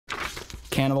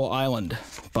Cannibal Island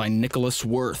by Nicolas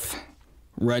Werth.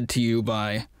 Read to you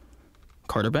by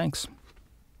Carter Banks.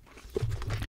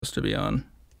 Supposed to be on.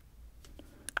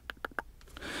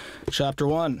 Chapter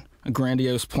 1, A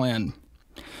Grandiose Plan.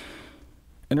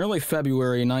 In early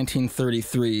February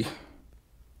 1933,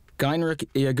 Heinrich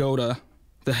Iagoda,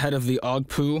 the head of the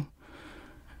Ogpu,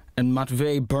 and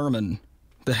Matvei Berman,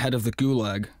 the head of the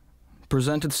Gulag,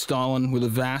 presented Stalin with a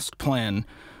vast plan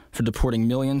for deporting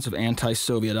millions of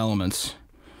anti-Soviet elements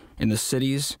in the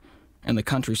cities and the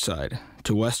countryside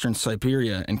to western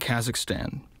Siberia and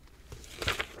Kazakhstan.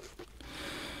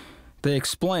 They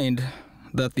explained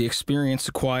that the experience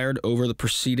acquired over the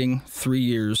preceding 3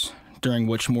 years, during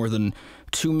which more than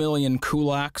 2 million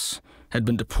kulaks had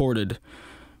been deported,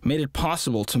 made it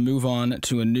possible to move on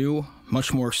to a new,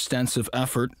 much more extensive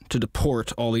effort to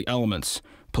deport all the elements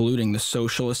polluting the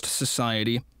socialist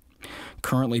society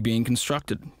currently being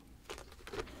constructed.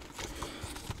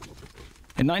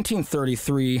 In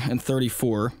 1933 and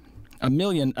 34, 1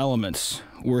 million elements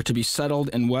were to be settled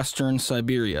in western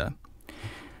Siberia,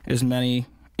 as many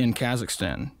in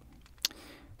Kazakhstan.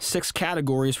 6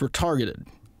 categories were targeted.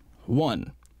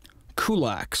 1.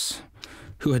 Kulaks,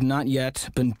 who had not yet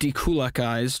been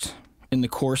dekulakized in the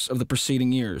course of the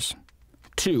preceding years.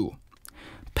 2.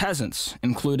 Peasants,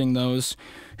 including those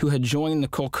who had joined the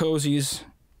kolkhozes,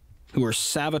 who were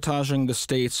sabotaging the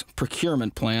state's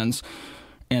procurement plans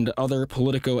and other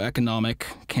politico-economic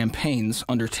campaigns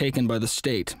undertaken by the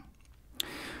state.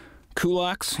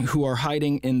 Kulaks, who are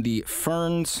hiding in the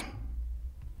firms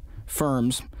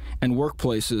and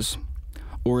workplaces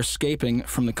or escaping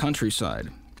from the countryside.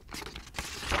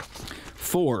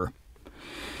 4.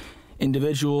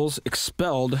 Individuals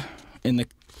expelled in the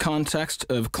context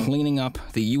of cleaning up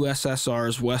the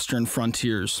USSR's western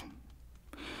frontiers.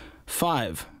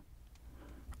 5.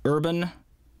 Urban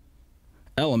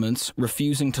elements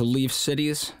refusing to leave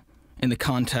cities in the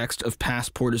context of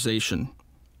passportization.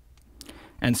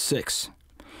 And 6.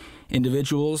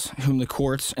 Individuals whom the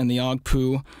courts and the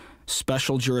Ogpu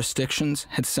special jurisdictions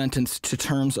had sentenced to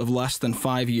terms of less than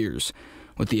 5 years,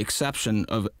 with the exception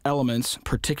of elements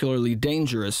particularly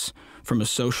dangerous from a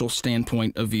social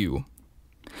standpoint of view.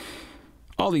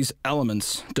 All these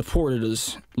elements, deported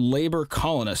as labor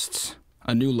colonists,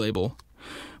 a new label,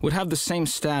 would have the same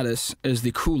status as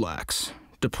the kulaks,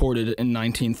 deported in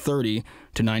 1930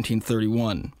 to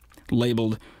 1931.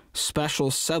 Labeled special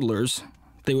settlers,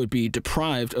 they would be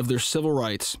deprived of their civil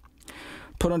rights,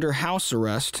 put under house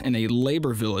arrest in a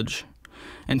labor village,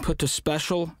 and put to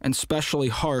special and specially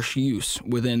harsh use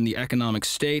within the economic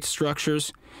state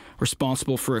structures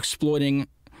responsible for exploiting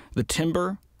the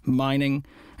timber, mining,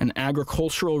 and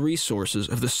agricultural resources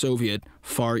of the Soviet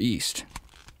Far East.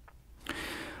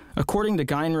 According to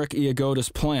Heinrich Iagoda's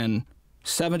plan,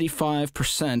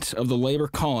 75% of the labor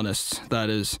colonists, that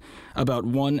is, about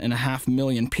 1.5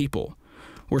 million people,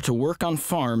 were to work on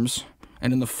farms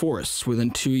and in the forests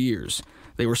within 2 years.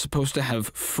 They were supposed to have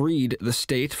freed the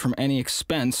state from any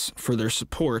expense for their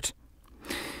support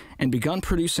and begun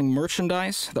producing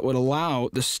merchandise that would allow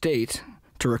the state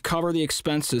to recover the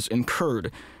expenses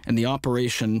incurred in the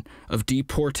operation of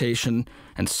deportation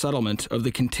and settlement of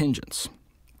the contingents.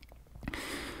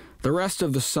 The rest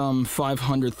of the some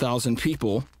 500,000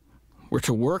 people were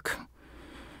to work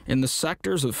in the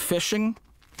sectors of fishing,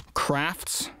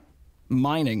 crafts,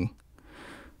 mining,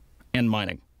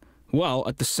 while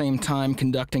at the same time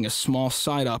conducting a small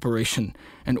side operation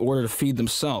in order to feed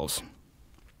themselves.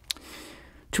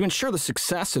 To ensure the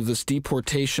success of this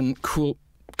deportation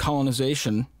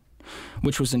colonization,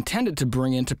 which was intended to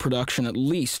bring into production at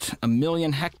least 1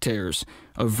 million hectares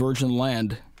of virgin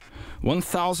land,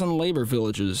 1,000 labor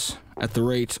villages at the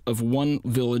rate of 1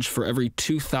 village for every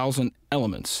 2,000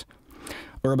 elements,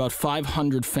 or about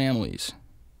 500 families,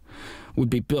 would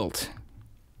be built.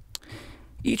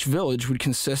 Each village would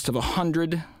consist of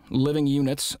 100 living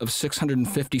units of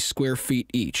 650 square feet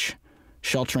each,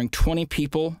 sheltering 20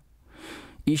 people,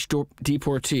 each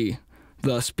deportee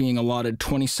thus being allotted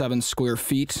 27 square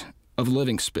feet of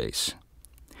living space.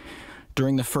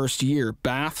 During the first year,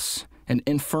 baths, an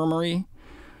infirmary,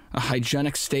 a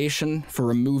hygienic station for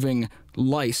removing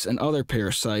lice and other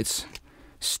parasites,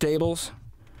 stables,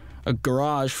 a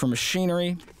garage for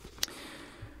machinery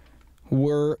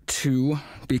were to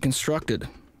be constructed.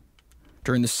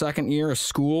 During the second year, a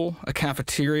school, a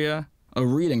cafeteria, a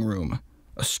reading room,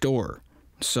 a store,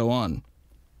 and so on.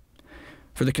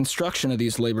 For the construction of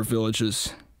these labor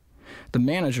villages, the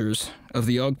managers of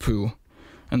the Ogpu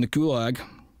and the Gulag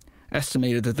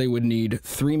estimated that they would need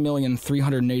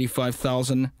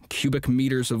 3,385,000 cubic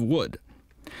meters of wood,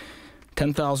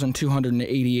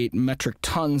 10,288 metric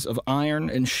tons of iron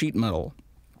and sheet metal,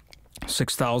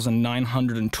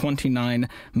 6,929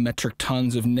 metric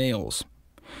tons of nails,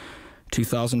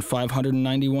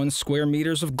 2,591 square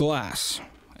meters of glass,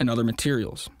 and other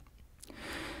materials.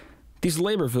 These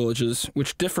labor villages,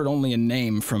 which differed only in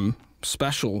name from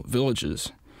special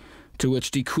villages, to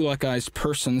which dekulakized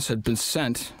persons had been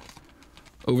sent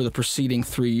over the preceding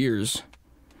 3 years,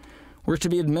 were to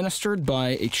be administered by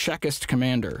a Chekist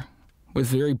commander with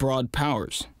very broad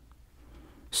powers.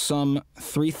 Some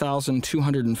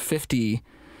 3,250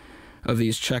 of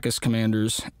these Chekist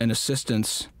commanders and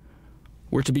assistants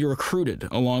were to be recruited,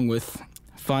 along with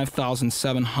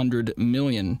 5,700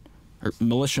 militiamen,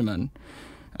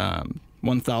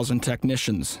 1,000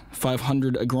 technicians,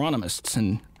 500 agronomists,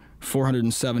 and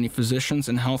 470 physicians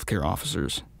and healthcare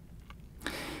officers.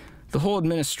 The whole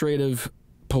administrative,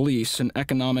 police, and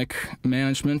economic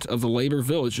management of the labor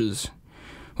villages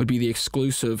would be the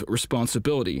exclusive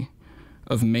responsibility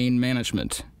of main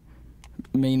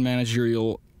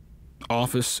managerial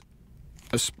office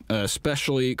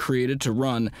especially created to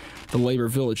run the labor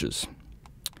villages.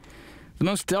 The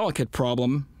most delicate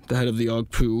problem the head of the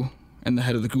Ogpu and the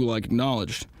head of the Gulag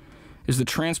acknowledged is the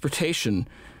transportation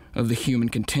of the human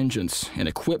contingents and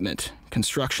equipment,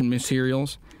 construction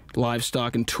materials,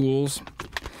 livestock and tools,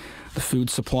 the food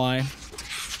supply,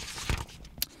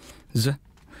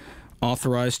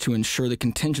 authorized to ensure the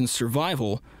contingent's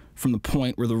survival from the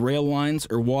point where the rail lines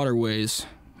or waterways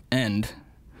end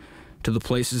to the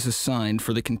places assigned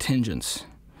for the contingents,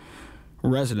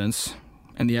 residence,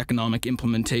 and the economic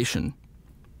implementation.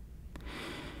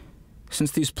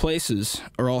 Since these places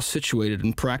are all situated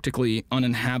in practically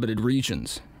uninhabited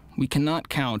regions, we cannot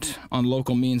count on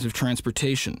local means of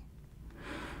transportation.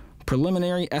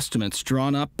 Preliminary estimates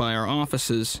drawn up by our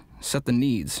offices set the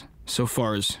needs, so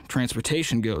far as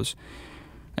transportation goes,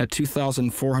 at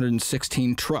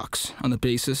 2,416 trucks on the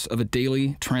basis of a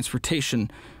daily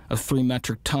transportation of 3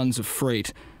 metric tons of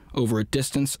freight over a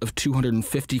distance of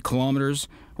 250 kilometers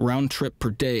round trip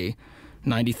per day,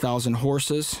 90,000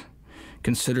 horses,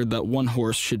 considered that one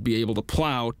horse should be able to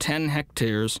plow 10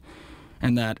 hectares,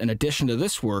 and that in addition to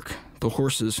this work, the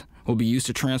horses will be used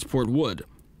to transport wood,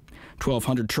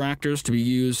 1,200 tractors to be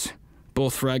used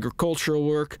both for agricultural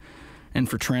work and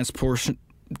for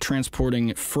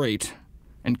transporting freight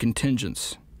and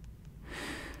contingents.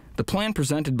 The plan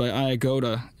presented by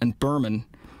Iagoda and Berman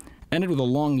ended with a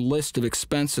long list of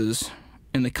expenses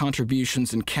and the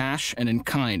contributions in cash and in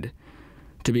kind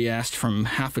to be asked from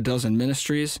half a dozen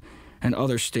ministries and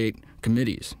other state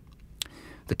committees.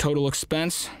 The total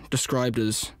expense described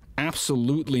as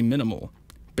absolutely minimal,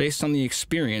 based on the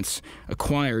experience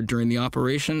acquired during the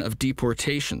operation of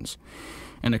deportations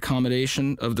and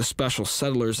accommodation of the special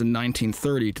settlers in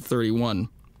 1930 to 31,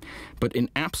 but in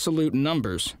absolute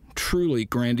numbers, truly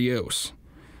grandiose,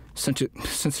 since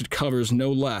it covers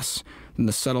no less than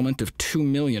the settlement of 2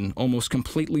 million almost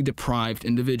completely deprived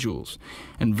individuals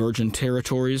in virgin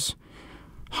territories,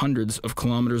 hundreds of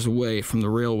kilometers away from the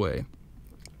railway,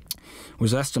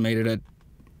 was estimated at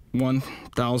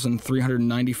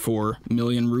 1,394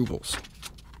 million rubles.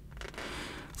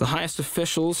 The highest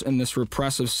officials in this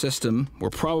repressive system were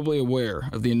probably aware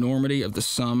of the enormity of the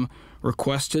sum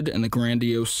requested and the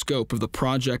grandiose scope of the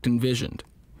project envisioned.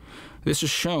 This is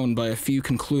shown by a few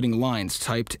concluding lines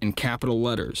typed in capital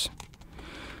letters.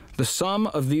 The sum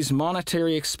of these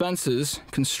monetary expenses,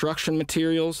 construction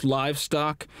materials,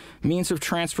 livestock, means of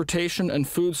transportation, and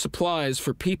food supplies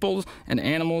for people and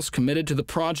animals committed to the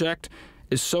project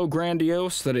is so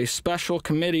grandiose that a special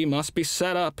committee must be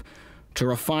set up to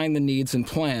refine the needs and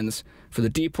plans for the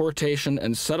deportation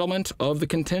and settlement of the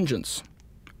contingents.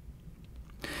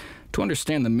 To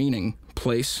understand the meaning,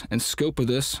 place, and scope of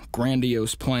this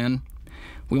grandiose plan,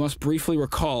 we must briefly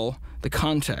recall the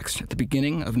context at the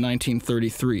beginning of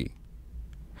 1933.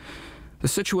 The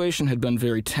situation had been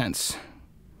very tense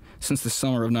since the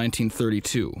summer of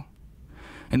 1932.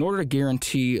 In order to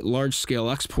guarantee large-scale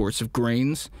exports of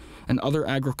grains and other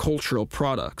agricultural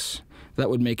products that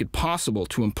would make it possible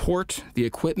to import the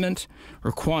equipment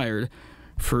required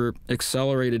for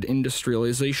accelerated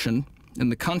industrialization in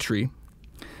the country,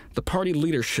 the party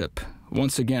leadership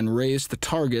once again raised the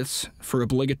targets for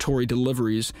obligatory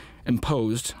deliveries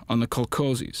imposed on the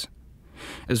kolkhozes,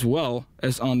 as well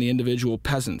as on the individual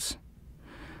peasants,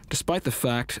 despite the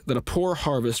fact that a poor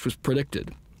harvest was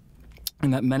predicted,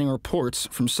 and that many reports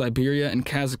from Siberia and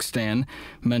Kazakhstan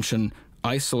mention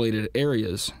isolated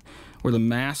areas where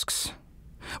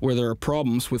there are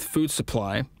problems with food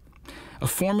supply, a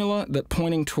formula that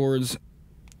pointing towards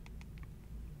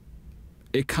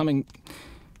a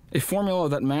formula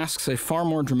that masks a far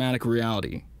more dramatic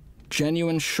reality,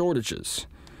 genuine shortages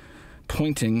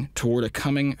pointing toward a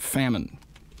coming famine.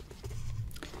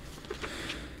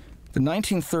 The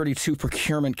 1932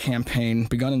 procurement campaign,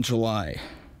 begun in July,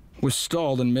 was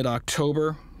stalled in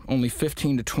mid-October. Only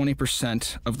 15 to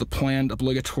 20% of the planned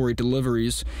obligatory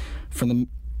deliveries from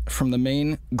the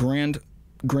main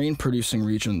grain-producing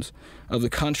regions of the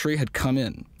country had come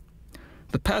in.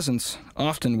 The peasants,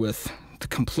 often with the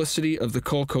complicity of the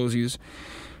kolkhozes'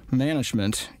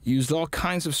 management, used all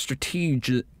kinds of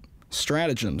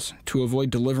stratagems to avoid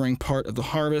delivering part of the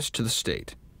harvest to the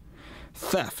state.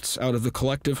 Thefts out of the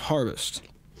collective harvest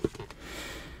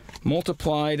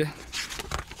multiplied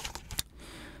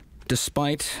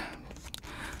despite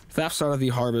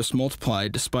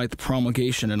the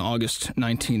promulgation in August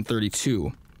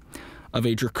 1932 of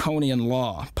a draconian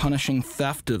law punishing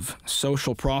theft of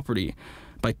social property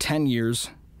by 10 years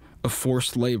of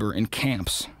forced labor in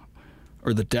camps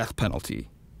or the death penalty.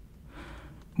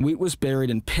 Wheat was buried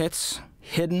in pits,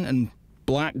 hidden in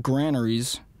black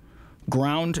granaries,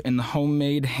 ground in the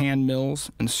homemade hand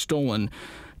mills, and stolen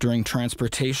during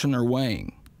transportation or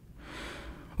weighing.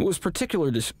 What was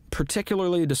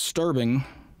particularly disturbing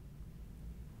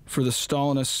for the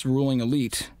Stalinist ruling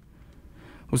elite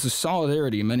was the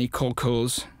solidarity many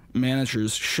kolkhoz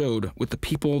managers showed with the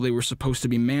people they were supposed to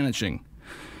be managing,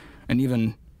 and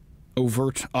even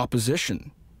overt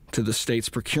opposition to the state's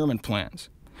procurement plans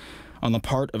on the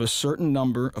part of a certain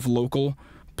number of local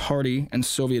party and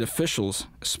Soviet officials,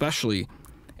 especially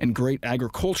in great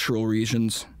agricultural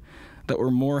regions that were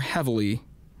more heavily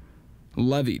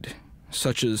levied,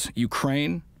 such as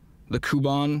Ukraine, the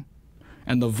Kuban,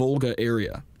 and the Volga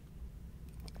area.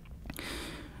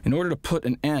 In order to put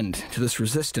an end to this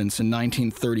resistance in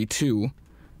 1932,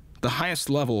 the highest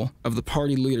level of the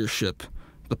party leadership,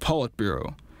 the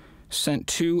Politburo, sent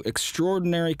two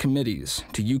extraordinary committees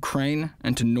to Ukraine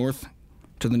and to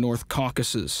the North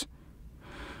Caucasus.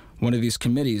 One of these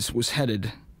committees was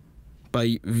headed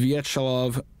by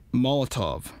Vyacheslav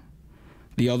Molotov,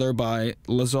 the other by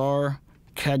Lazar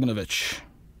Kaganovich.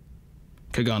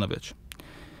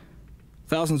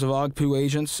 Thousands of OGPU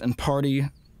agents and party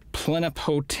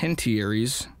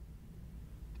plenipotentiaries,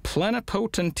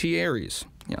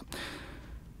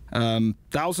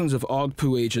 thousands of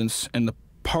OGPU agents and the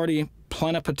party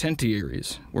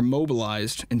plenipotentiaries were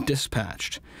mobilized and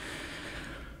dispatched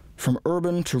from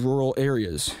urban to rural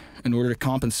areas in order to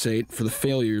compensate for the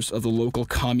failures of the local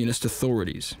communist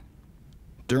authorities.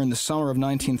 During the summer of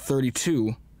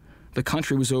 1932, the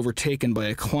country was overtaken by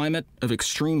a climate of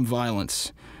extreme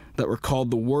violence that were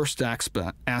called the worst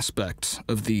aspects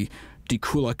of the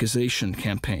dekulakization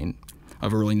campaign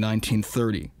of early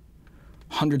 1930.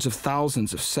 Hundreds of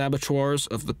thousands of saboteurs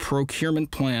of the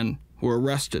procurement plan were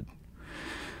arrested.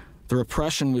 The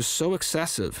repression was so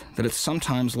excessive that it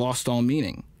sometimes lost all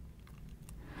meaning.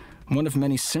 One of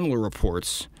many similar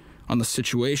reports on the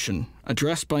situation,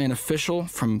 addressed by an official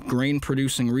from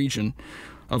grain-producing region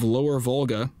of Lower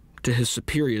Volga to his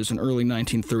superiors in early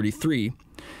 1933,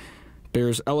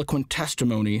 bears eloquent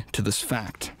testimony to this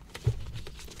fact.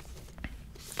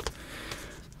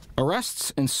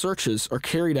 Arrests and searches are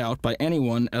carried out by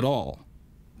anyone at all: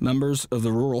 members of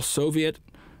the Rural Soviet,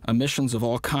 emissions of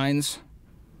all kinds,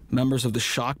 members of the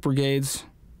shock brigades,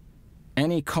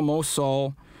 any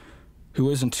komsomol who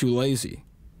isn't too lazy.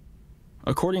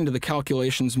 According to the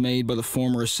calculations made by the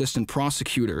former assistant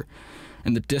prosecutor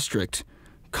in the district,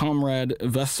 Comrade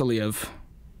Vasiliev,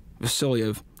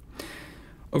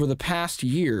 over the past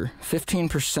year,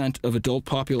 15% of adult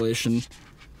population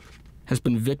has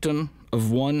been victim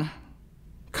of one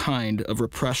kind of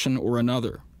repression or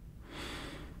another.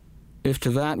 If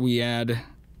to that we add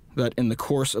that in the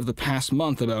course of the past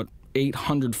month about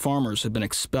 800 farmers have been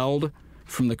expelled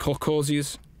from the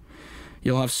kolkhozes,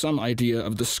 you'll have some idea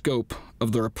of the scope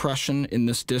of the repression in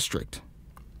this district.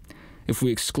 If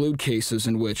we exclude cases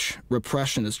in which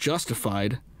repression is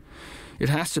justified, it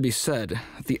has to be said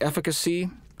that the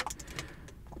efficacy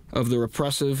of the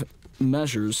repressive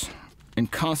measures is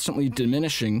constantly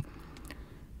diminishing,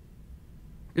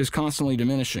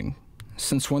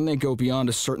 since when they go beyond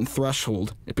a certain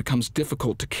threshold, it becomes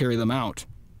difficult to carry them out.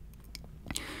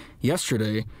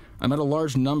 Yesterday, I met a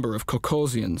large number of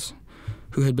kolkhozians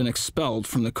who had been expelled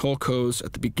from the kolkhoz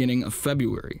at the beginning of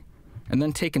February, and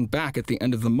then taken back at the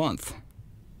end of the month.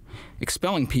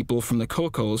 Expelling people from the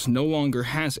kolkhoz no longer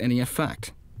has any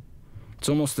effect. It's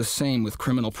almost the same with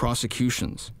criminal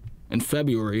prosecutions. In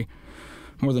February,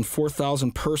 more than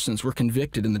 4,000 persons were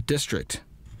convicted in the district.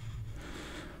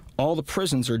 All the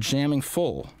prisons are jamming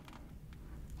full.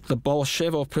 The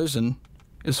Bolshevo prison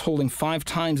is holding 5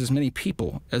 times as many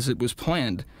people as it was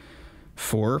planned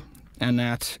for, and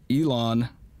at Elan,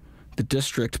 the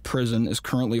district prison is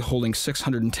currently holding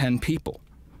 610 people.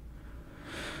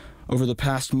 Over the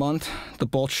past month, the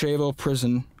Bolshevo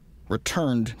prison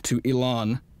returned to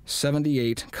Ilan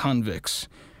 78 convicts,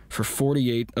 for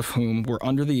 48 of whom were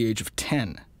under the age of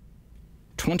 10.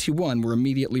 21 were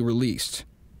immediately released.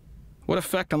 What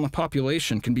effect on the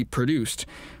population can be produced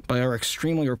by our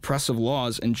extremely repressive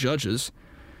laws and judges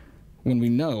when we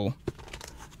know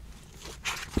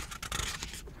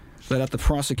that at the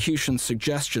prosecution's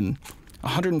suggestion,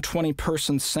 120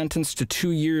 persons sentenced to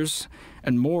 2 years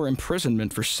and more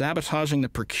imprisonment for sabotaging the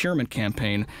procurement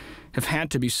campaign have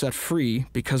had to be set free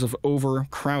because of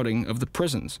overcrowding of the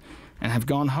prisons and have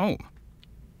gone home.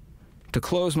 To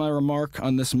close my remark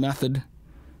on this method,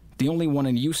 the only one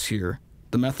in use here,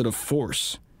 the method of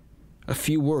force, a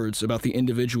few words about the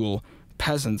individual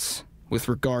peasants with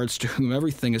regards to whom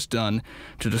everything is done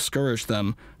to discourage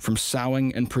them from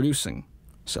sowing and producing.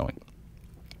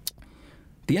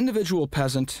 The individual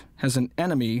peasant has an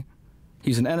enemy.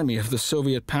 He's an enemy of the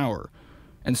Soviet power,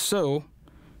 and so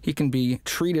he can be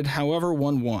treated however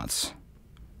one wants.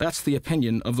 That's the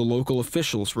opinion of the local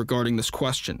officials regarding this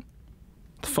question.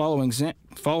 The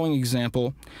following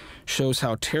example shows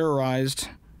how terrorized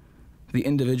the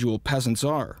individual peasants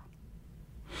are.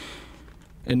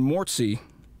 In Mortsy,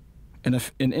 an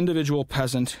individual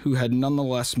peasant who had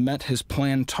nonetheless met his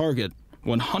planned target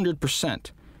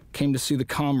 100% came to see the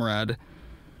comrade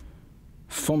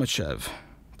Fomichev,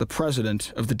 the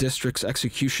president of the district's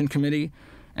execution committee,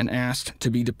 and asked to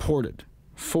be deported.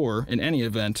 For, in any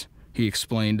event, he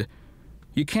explained,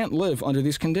 "You can't live under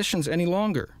these conditions any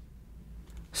longer."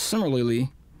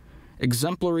 Similarly,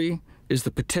 exemplary is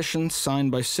the petition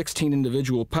signed by 16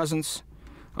 individual peasants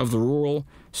of the rural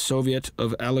Soviet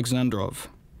of Alexandrov,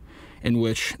 in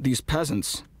which these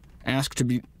peasants asked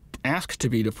to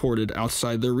be deported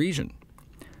outside their region.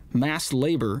 Mass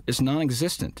labor is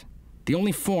non-existent. The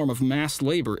only form of mass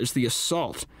labor is the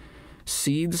assault.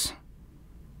 Seeds,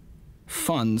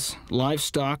 funds,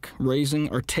 livestock raising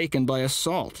are taken by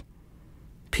assault.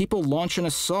 People launch an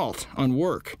assault on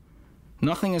work.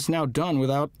 Nothing is now done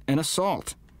without an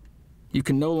assault. You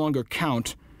can no longer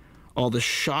count all the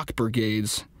shock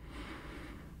brigades.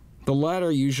 The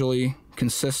latter usually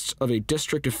consists of a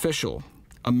district official,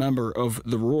 a member of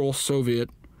the rural Soviet,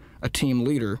 a team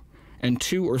leader, and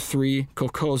 2 or 3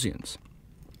 kolkhozians.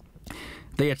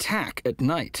 They attack at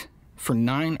night for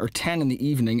 9 or 10 in the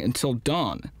evening until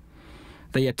dawn.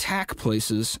 They attack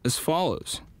places as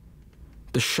follows.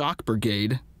 The shock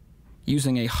brigade,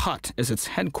 using a hut as its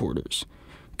headquarters,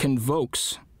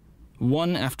 convokes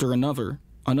one after another,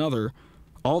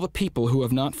 all the people who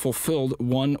have not fulfilled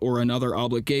one or another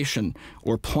obligation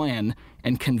or plan,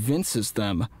 and convinces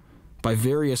them by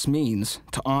various means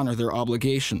to honor their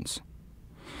obligations.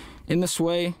 In this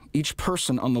way, each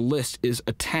person on the list is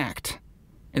attacked,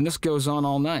 and this goes on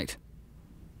all night.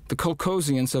 The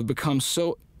kolkhozians have become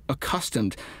so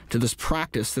accustomed to this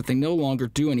practice that they no longer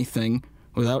do anything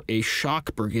without a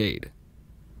shock brigade.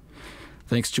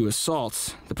 Thanks to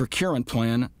assaults, the procurement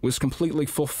plan was completely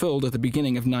fulfilled at the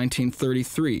beginning of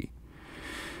 1933.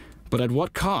 But at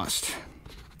what cost?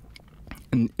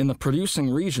 In the producing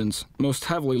regions, most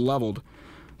heavily leveled,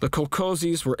 the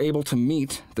kolkhozis were able to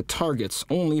meet the targets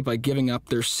only by giving up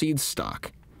their seed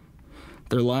stock,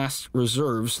 their last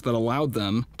reserves that allowed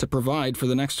them to provide for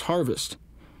the next harvest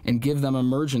and give them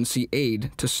emergency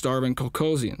aid to starving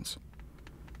kolkhozians.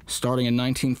 Starting in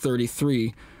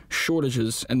 1933,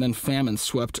 shortages and then famine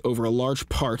swept over a large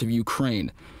part of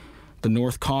Ukraine, the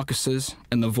North Caucasus,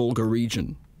 and the Volga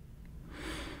region.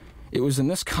 It was in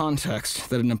this context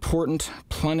that an important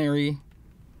plenary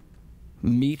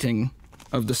meeting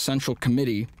of the Central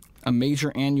Committee, a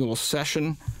major annual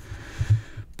session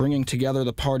bringing together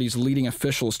the party's leading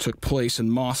officials, took place in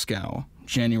Moscow,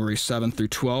 January 7th through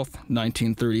 12th,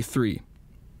 1933.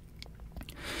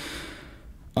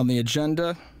 On the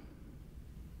agenda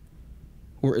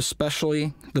were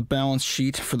especially the balance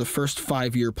sheet for the first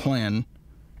 5-year plan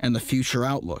and the future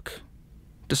outlook.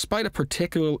 Despite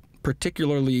a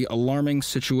particularly alarming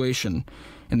situation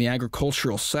in the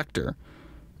agricultural sector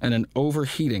and an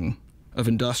overheating of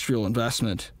industrial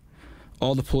investment,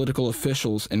 all the political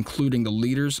officials, including the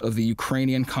leaders of the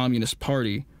Ukrainian Communist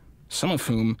Party, some of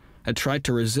whom had tried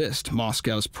to resist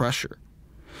Moscow's pressure,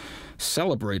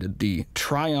 celebrated the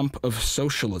triumph of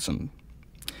socialism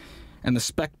and the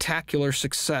spectacular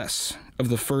success of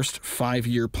the first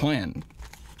 5-year plan,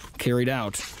 carried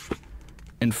out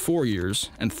in 4 years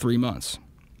and 3 months.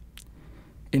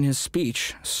 In his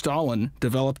speech, Stalin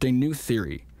developed a new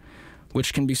theory,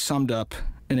 which can be summed up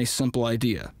in a simple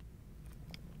idea.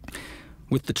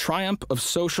 With the triumph of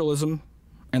socialism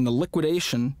and the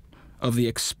liquidation of the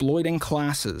exploiting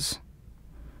classes,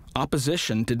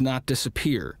 opposition did not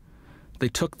disappear. they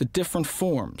took the different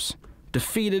forms,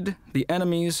 defeated the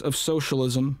enemies of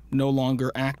socialism, no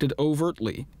longer acted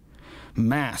overtly,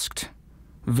 masked,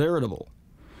 veritable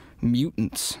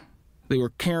mutants. They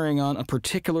were carrying on a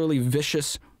particularly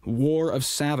vicious war of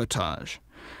sabotage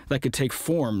that could take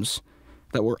forms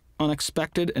that were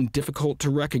unexpected and difficult to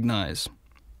recognize.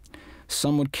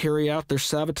 Some would carry out their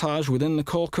sabotage within the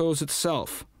kolkhoz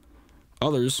itself.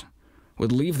 Others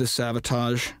would leave the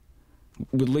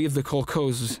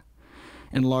kolkhozes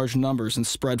in large numbers and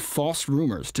spread false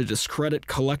rumors to discredit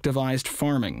collectivized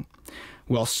farming,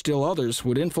 while still others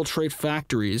would infiltrate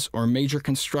factories or major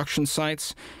construction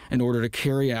sites in order to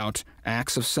carry out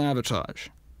acts of sabotage.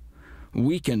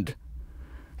 Weakened,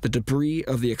 the debris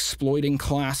of the exploiting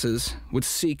classes would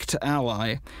seek to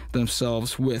ally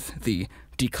themselves with the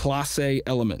déclassé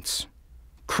elements,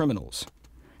 criminals,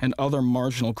 and other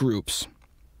marginal groups.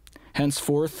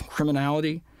 Henceforth,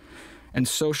 criminality and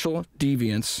social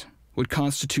deviance would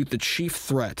constitute the chief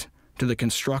threat to the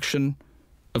construction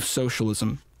of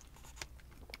socialism.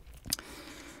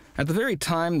 At the very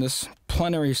time this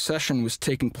plenary session was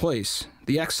taking place,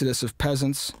 the exodus of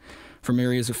peasants from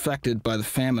areas affected by the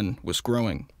famine was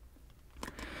growing.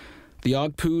 The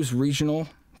Ogpu's regional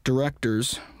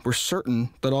directors were certain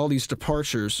that all these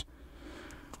departures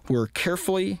were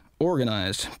carefully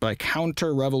organized by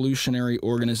counter-revolutionary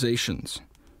organizations.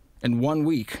 In 1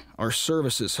 week, our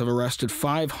services have arrested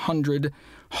 500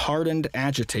 hardened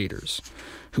agitators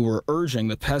who were urging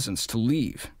the peasants to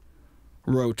leave,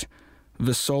 wrote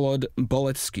Vyacheslav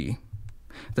Boletsky,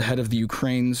 the head of the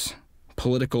Ukraine's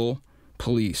political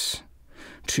police,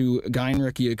 to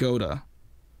Heinrich Yagoda.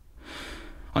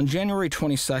 On January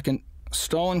 22nd,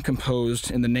 Stalin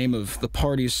composed, in the name of the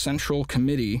party's Central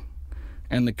Committee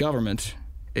and the government,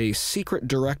 a secret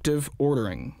directive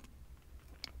ordering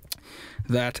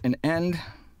that an end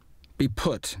be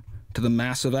put to the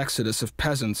massive exodus of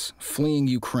peasants fleeing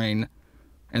Ukraine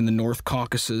and the North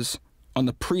Caucasus on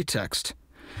the pretext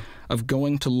of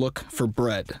going to look for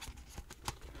bread.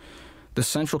 The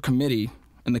Central Committee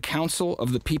and the Council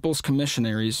of the People's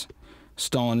Commissaries,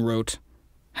 Stalin wrote,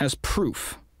 has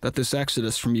proof that this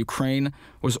exodus from Ukraine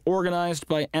was organized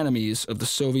by enemies of the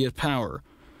Soviet power,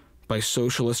 by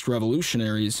socialist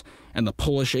revolutionaries and the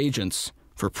Polish agents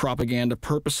for propaganda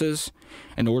purposes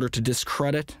in order to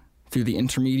discredit, through the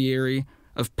intermediary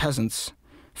of peasants,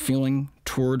 feeling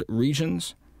toward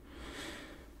regions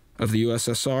of the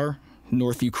USSR,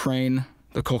 North Ukraine,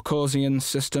 the Kolkhozian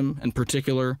system in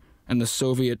particular, and the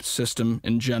Soviet system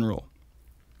in general.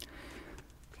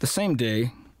 The same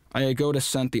day, Yagoda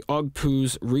sent the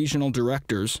Ogpu's regional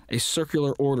directors a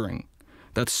circular ordering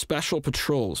that special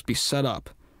patrols be set up,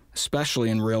 especially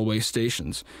in railway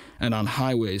stations and on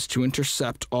highways, to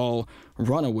intercept all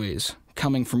runaways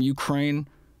coming from Ukraine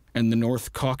and the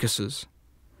North Caucasus.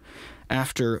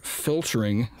 After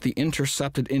filtering the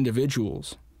intercepted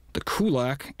individuals, the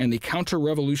kulak and the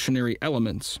counter-revolutionary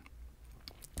elements,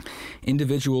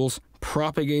 individuals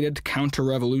propagated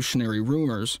counter-revolutionary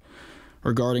rumors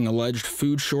regarding alleged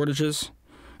food shortages,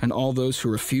 and all those who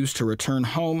refused to return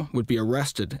home would be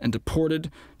arrested and deported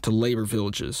to labor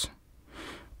villages,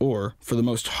 or, for the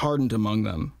most hardened among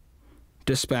them,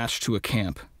 dispatched to a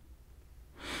camp.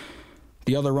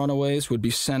 The other runaways would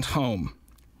be sent home,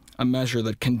 a measure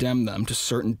that condemned them to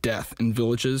certain death in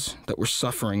villages that were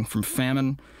suffering from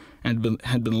famine and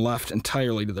had been left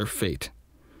entirely to their fate,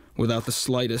 without the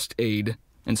slightest aid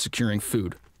in securing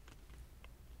food.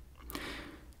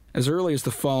 As early as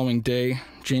the following day,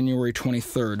 January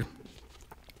 23rd,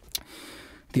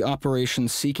 the operation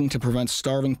seeking to prevent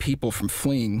starving people from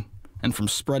fleeing and from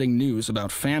spreading news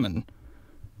about famine,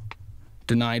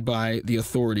 denied by the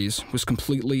authorities, was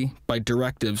completely by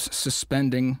directives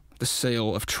suspending the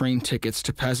sale of train tickets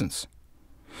to peasants.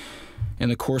 In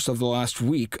the course of the last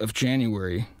week of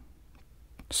January,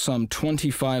 some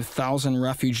 25,000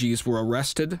 refugees were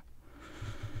arrested.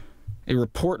 A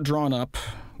report drawn up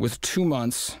 2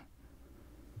 months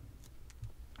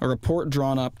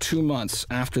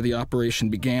after the operation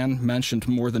began mentioned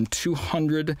more than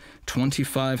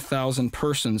 225,000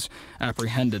 persons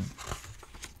apprehended.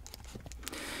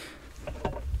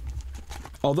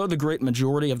 Although the great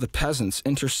majority of the peasants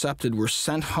intercepted were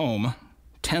sent home,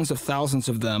 tens of thousands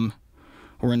of them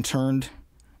were interned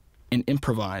in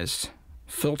improvised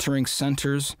filtering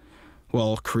centers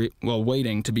while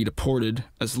waiting to be deported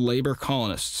as labor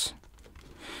colonists.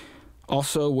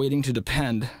 Also waiting to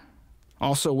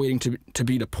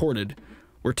be deported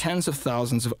were tens of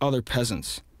thousands of other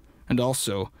peasants, and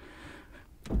also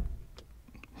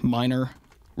minor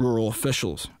rural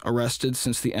officials arrested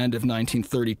since the end of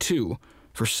 1932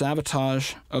 for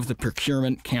sabotage of the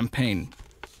procurement campaign.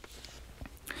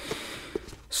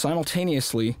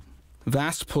 Simultaneously,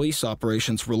 vast police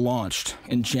operations were launched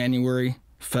in January,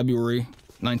 February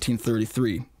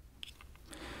 1933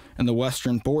 in the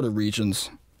western border regions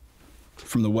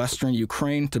from the western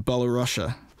Ukraine to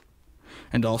Belarusia,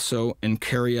 and also in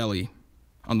Karyeli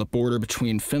on the border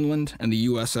between Finland and the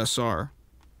USSR.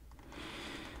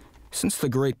 Since the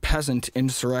great peasant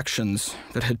insurrections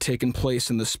that had taken place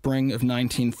in the spring of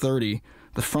 1930,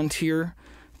 the frontier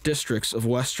districts of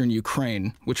western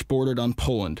Ukraine, which bordered on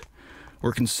Poland,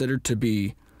 were considered to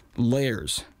be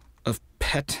layers of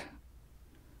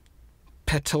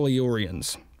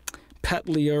petliurians.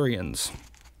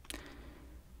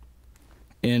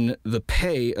 In the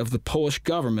pay of the Polish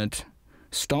government,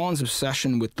 Stalin's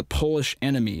obsession with the Polish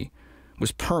enemy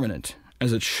was permanent,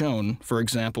 as it's shown, for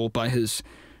example, by his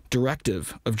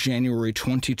directive of January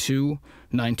 22,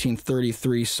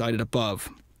 1933, cited above.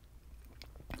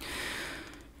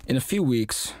 In a few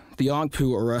weeks, the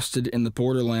Ogpu arrested in the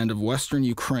borderland of western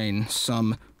Ukraine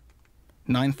some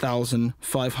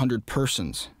 9,500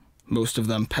 persons, most of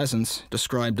them peasants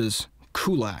described as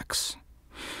kulaks,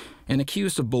 and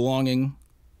accused of belonging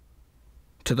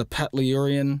to the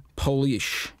Petliurian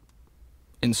Polish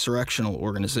insurrectional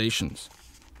organizations.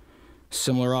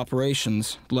 Similar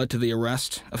operations led to the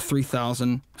arrest of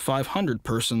 3,500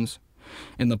 persons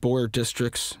in the border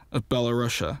districts of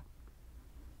Belarusia.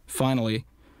 Finally,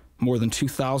 more than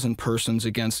 2,000 persons,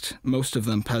 against most of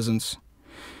them peasants,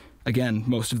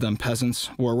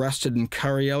 were arrested in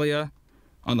Karelia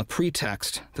on the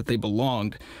pretext that they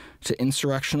belonged to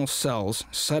insurrectional cells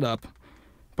set up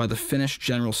by the Finnish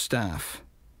General Staff.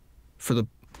 For the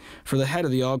head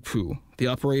of the Ogpu, the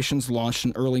operations launched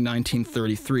in early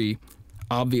 1933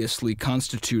 obviously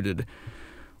constituted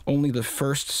only the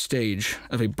first stage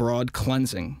of a broad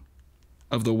cleansing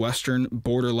of the western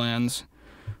borderlands,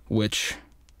 which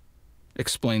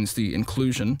explains the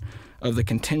inclusion of the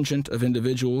contingent of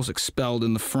individuals expelled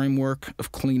in the framework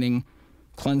of cleansing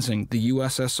the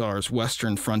USSR's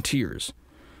western frontiers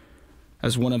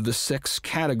as one of the 6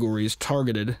 categories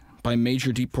targeted by the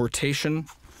major deportation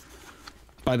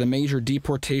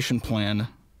plan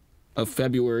of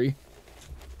February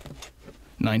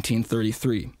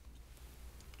 1933.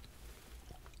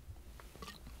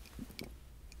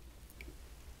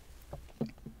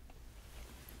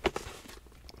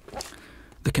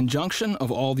 The conjunction of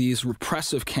all these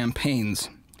repressive campaigns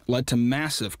led to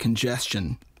massive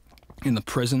congestion in the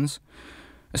prisons,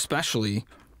 especially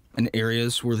in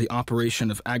areas where the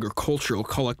operation of agricultural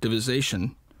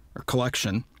collectivization or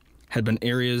collection had been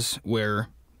areas where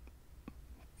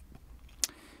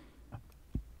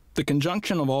the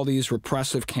conjunction of all these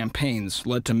repressive campaigns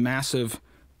led to massive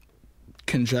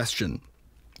congestion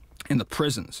in the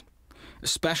prisons,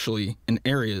 especially in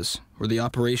areas where the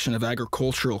operation of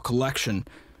agricultural collection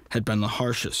had been the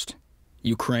harshest: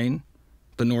 Ukraine,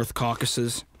 the North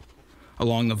Caucasus,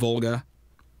 along the Volga,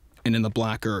 and in the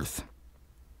Black Earth.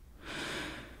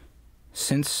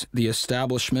 Since the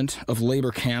establishment of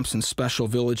labor camps and special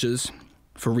villages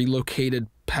for relocated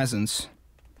peasants,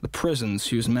 the prisons,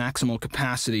 whose maximal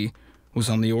capacity was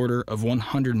on the order of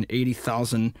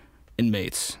 180,000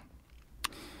 inmates,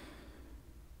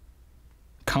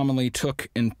 commonly took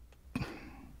in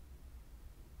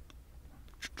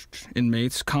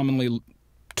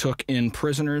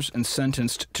prisoners and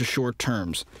sentenced to short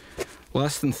terms,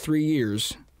 less than 3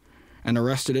 years, and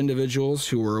arrested individuals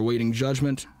who were awaiting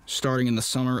judgment starting in the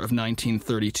summer of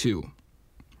 1932.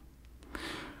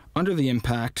 Under the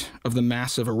impact of the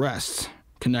massive arrests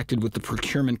connected with the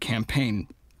procurement campaign,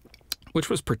 which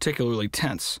was particularly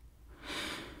tense,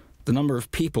 the number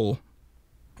of people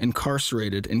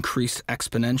incarcerated increased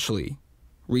exponentially,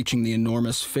 reaching the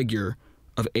enormous figure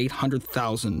of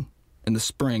 800,000 in the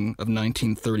spring of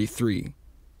 1933.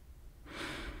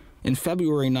 In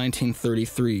February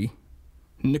 1933,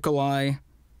 Nikolai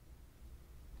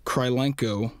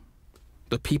Krylenko,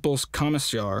 the People's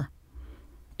Commissar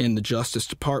in the Justice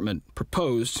Department,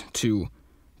 proposed to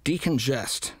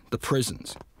decongest the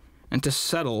prisons and to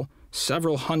settle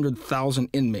several 100,000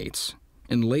 inmates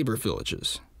in labor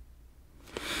villages.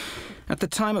 At the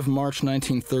time of March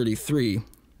 1933,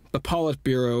 the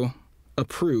Politburo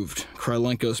approved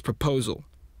Krylenko's proposal.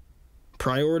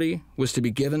 Priority was to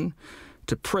be given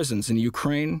to prisons in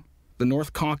Ukraine, the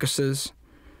North Caucasus,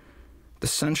 the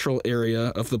central area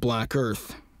of the Black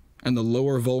Earth, and the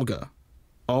lower Volga,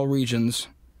 all regions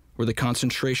where the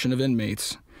concentration of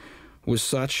inmates was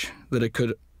such that it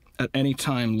could at any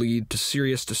time lead to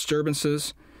serious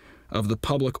disturbances of the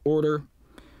public order,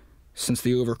 since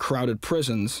the overcrowded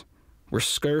prisons were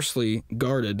scarcely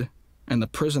guarded and the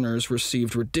prisoners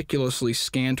received ridiculously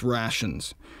scant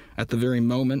rations at the very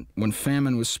moment when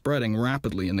famine was spreading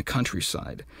rapidly in the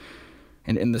countryside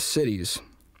and in the cities.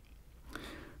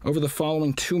 Over the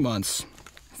following 2 months,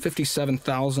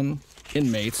 57,000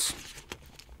 inmates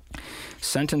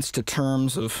sentenced to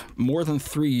terms of more than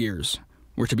 3 years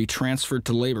were to be transferred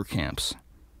to labor camps.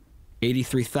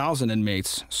 83,000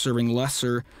 inmates serving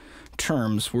lesser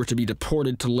terms were to be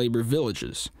deported to labor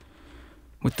villages,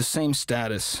 with the same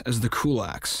status as the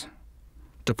kulaks,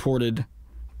 deported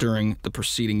during the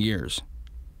preceding years.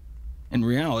 In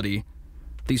reality,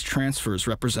 these transfers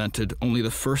represented only the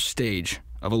first stage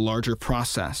of a larger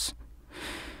process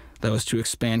that was to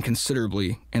expand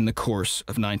considerably in the course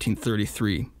of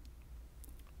 1933.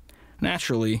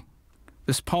 Naturally,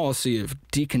 this policy of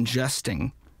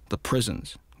decongesting the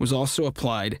prisons was also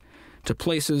applied to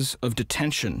places of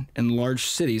detention in large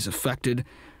cities affected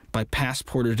by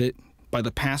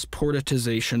the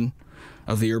passportization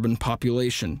of the urban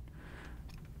population,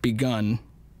 begun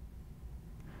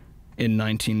in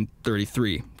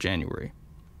 1933, January.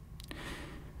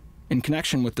 In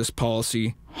connection with this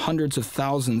policy, hundreds of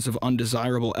thousands of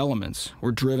undesirable elements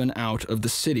were driven out of the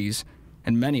cities,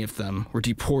 and many of them were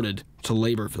deported to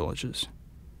labor villages.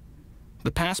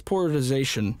 The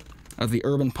passportization of the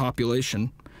urban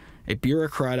population, a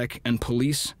bureaucratic and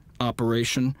police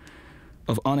operation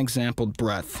of unexampled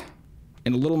breadth.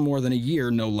 In a little more than a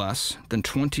year, no less than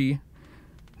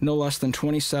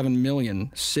 27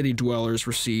 million city dwellers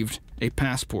received a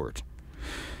passport,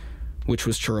 which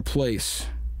was to replace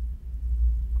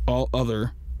all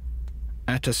other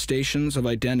attestations of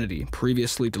identity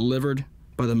previously delivered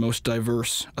by the most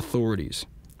diverse authorities.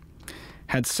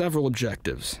 Had several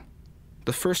objectives.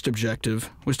 The first objective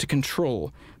was to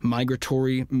control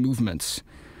migratory movements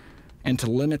and to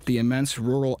limit the immense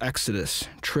rural exodus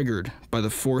triggered by the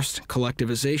forced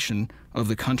collectivization of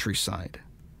the countryside.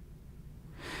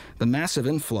 The massive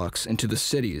influx into the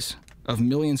cities of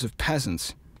millions of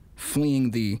peasants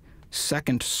fleeing the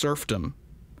second serfdom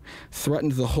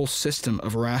threatened the whole system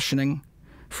of rationing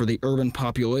for the urban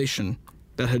population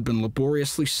that had been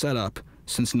laboriously set up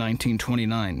since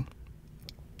 1929.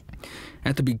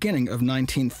 At the beginning of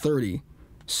 1930,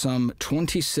 some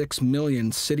 26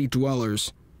 million city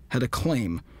dwellers had a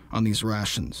claim on these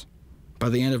rations. By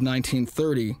the end of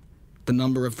 1930, the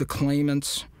number of the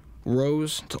claimants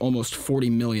rose to almost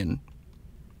 40 million.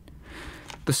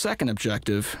 The second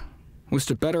objective was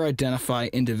to better identify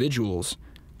individuals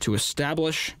to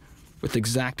establish with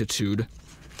exactitude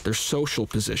their social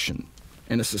position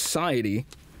in a society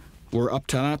where up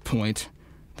to that point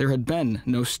there had been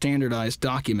no standardized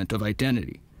document of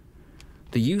identity.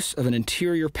 The use of an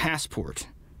interior passport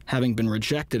having been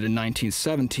rejected in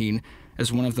 1917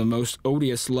 as one of the most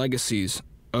odious legacies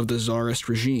of the Tsarist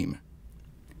regime.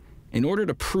 In order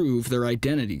to prove their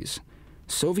identities,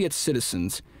 Soviet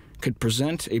citizens could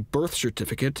present a birth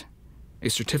certificate, a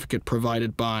certificate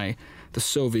provided by the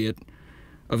Soviet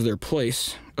of their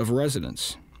place of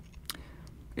residence,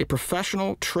 a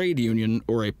professional trade union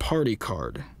or a party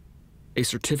card, a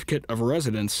certificate of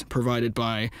residence provided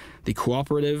by the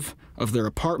cooperative of their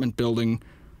apartment building,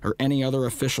 or any other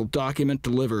official document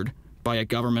delivered by a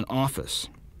government office.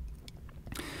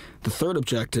 The third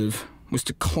objective was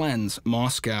to cleanse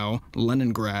Moscow,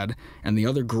 Leningrad, and the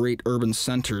other great urban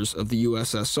centers of the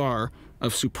USSR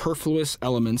of superfluous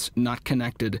elements not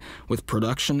connected with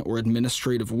production or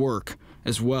administrative work,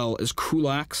 as well as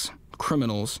kulaks,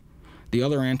 criminals, the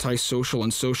other antisocial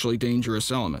and socially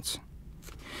dangerous elements.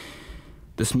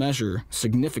 This measure,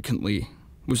 significantly,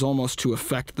 was almost to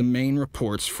affect the main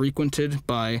reports frequented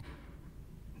by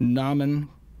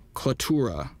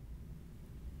nomenclatura,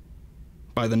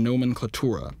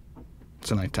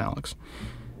 it's in italics,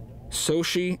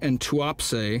 Sochi and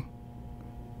Tuapse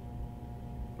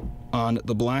on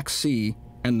the Black Sea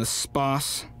and the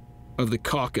Spas of the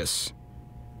Caucasus,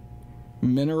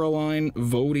 Mineraline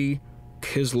Vody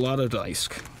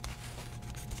Kislovodsk.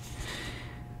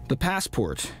 The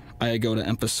passport, Iagoda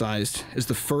emphasized, is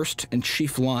the first and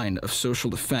chief line of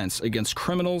social defense against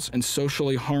criminals and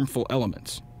socially harmful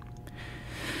elements.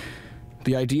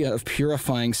 The idea of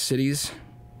purifying cities,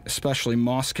 especially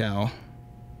Moscow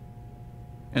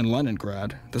and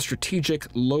Leningrad, the strategic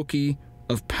loci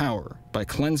of power, by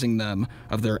cleansing them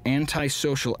of their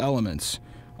antisocial elements,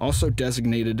 also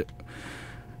designated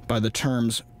by the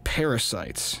terms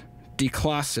parasites,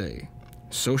 déclassés,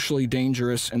 socially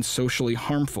dangerous and socially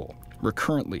harmful,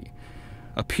 recurrently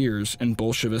appears in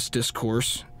Bolshevist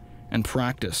discourse and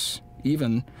practice,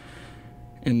 even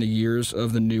in the years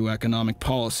of the new economic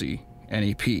policy,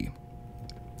 NEP,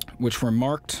 which were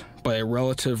marked by a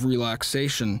relative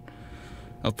relaxation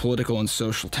of political and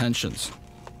social tensions.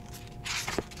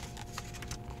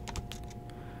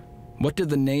 What did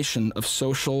the nation of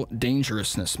social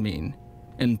dangerousness mean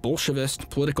in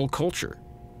Bolshevist political culture?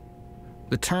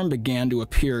 The term began to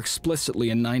appear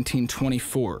explicitly in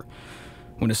 1924,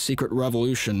 when a secret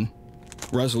resolution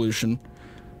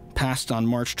passed on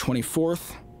March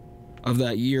 24th of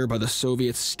that year by the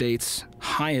Soviet state's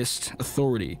highest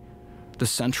authority, the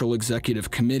Central Executive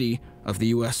Committee of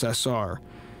the USSR,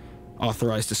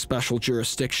 authorized a special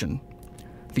jurisdiction,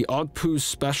 the Ogpu's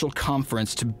Special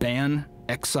Conference, to ban,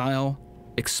 exile,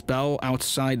 expel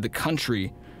outside the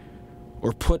country,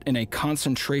 or put in a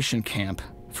concentration camp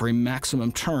for a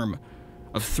maximum term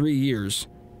of 3 years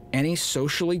any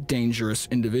socially dangerous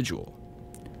individual.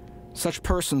 Such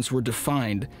persons were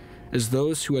defined as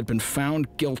those who had been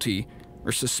found guilty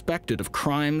or suspected of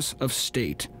crimes of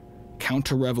state,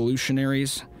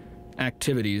 counter-revolutionaries,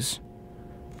 activities,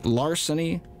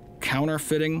 larceny,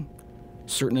 counterfeiting,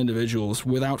 certain individuals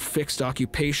without fixed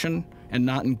occupation and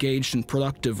not engaged in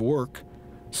productive work,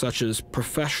 such as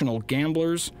professional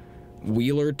gamblers,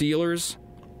 wheeler dealers,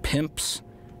 pimps,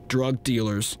 drug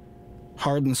dealers,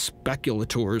 hardened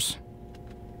speculators,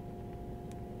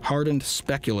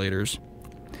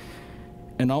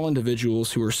 and all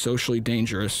individuals who are socially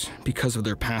dangerous because of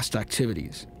their past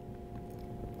activities.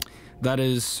 That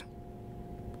is,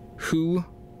 who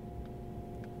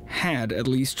had at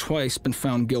least twice been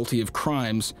found guilty of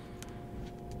crimes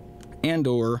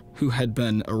and/or who had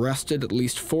been arrested at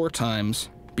least 4 times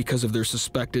because of their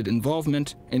suspected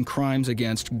involvement in crimes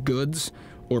against goods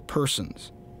or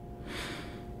persons.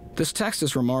 This text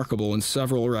is remarkable in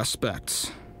several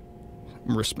respects.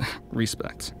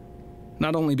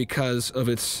 Not only because of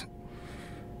its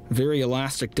very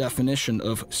elastic definition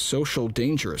of social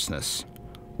dangerousness,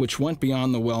 which went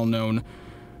beyond the well-known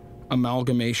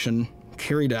amalgamation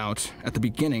carried out at the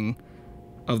beginning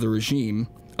of the regime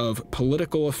of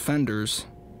political offenders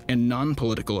and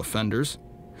non-political offenders,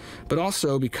 but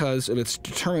also because of its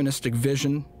deterministic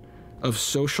vision of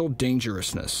social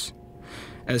dangerousness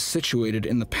as situated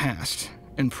in the past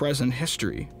and present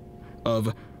history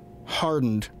of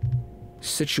hardened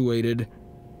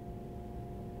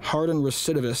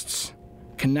recidivists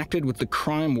connected with the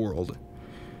crime world,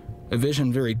 a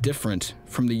vision very different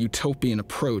from the utopian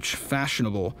approach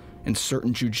fashionable in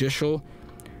certain judicial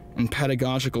and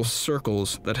pedagogical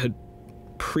circles that had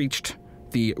preached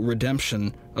the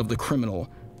redemption of the criminal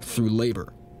through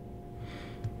labor.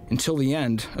 Until the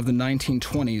end of the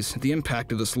 1920s, the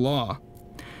impact of this law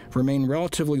remained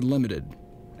relatively limited,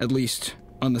 at least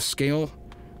on the scale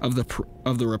of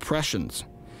the repressions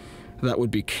that would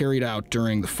be carried out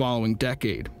during the following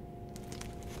decade.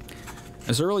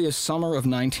 As early as summer of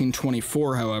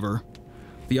 1924, however,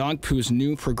 the Ogpu's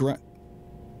new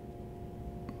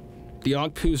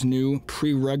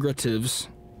prerogatives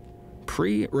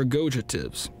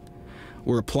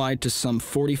were applied to some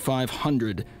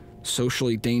 4,500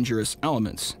 socially dangerous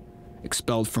elements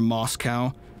expelled from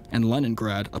Moscow and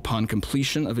Leningrad upon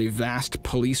completion of a vast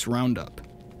police roundup.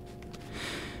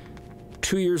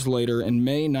 2 years later, in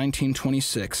May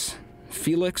 1926,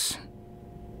 Felix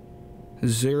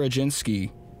Dzerzhinsky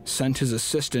sent his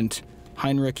assistant,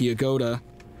 Heinrich Jagoda,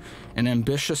 an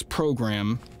ambitious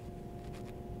program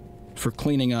for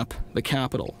cleaning up the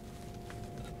capital.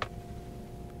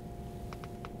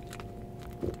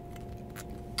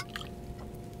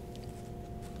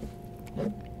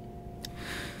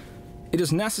 It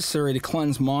is necessary to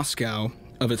cleanse Moscow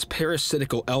of its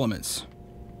parasitical elements.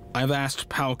 I've asked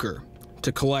Pauker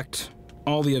to collect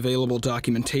all the available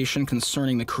documentation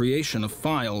concerning the creation of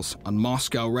files on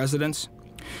Moscow residents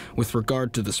with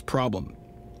regard to this problem.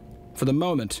 For the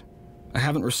moment, I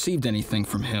haven't received anything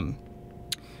from him.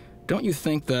 Don't you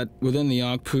think that within the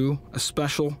Ogpu, a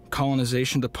special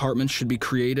colonization department should be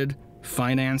created,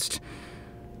 financed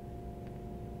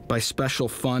by special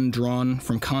fund drawn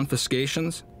from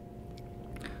confiscations?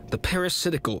 The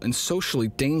parasitical and socially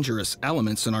dangerous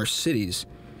elements in our cities,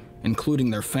 including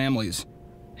their families,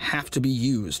 have to be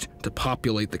used to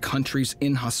populate the country's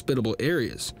inhospitable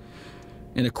areas,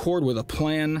 in accord with a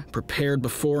plan prepared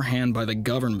beforehand by the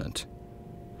government.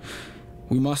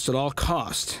 We must at all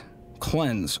costs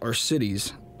cleanse our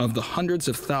cities of the hundreds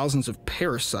of thousands of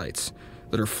parasites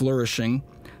that are flourishing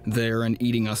there and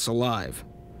eating us alive.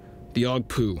 The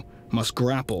Ogpu must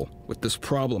grapple with this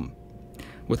problem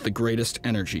with the greatest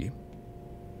energy.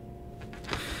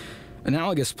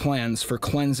 Analogous plans for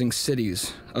cleansing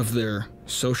cities of their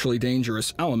socially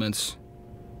dangerous elements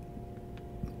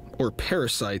or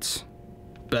parasites,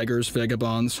 beggars,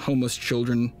 vagabonds, homeless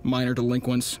children, minor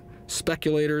delinquents,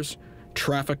 speculators,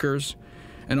 traffickers,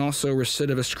 and also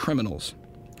recidivist criminals,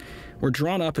 were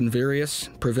drawn up in various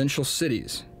provincial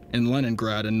cities in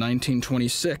Leningrad in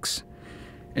 1926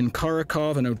 in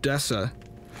Kharkov and Odessa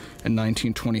in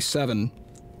 1927,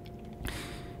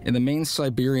 in the main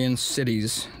Siberian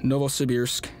cities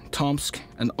Novosibirsk, Tomsk,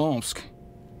 and Omsk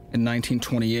in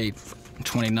 1928 and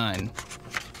 29.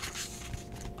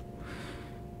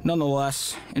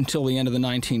 Nonetheless, until the end of the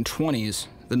 1920s,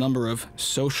 the number of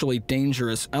socially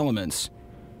dangerous elements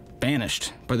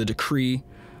banished by the decree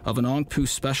of an Ongpu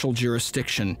special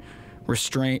jurisdiction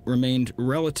remained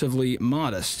relatively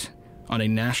modest on a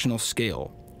national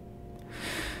scale.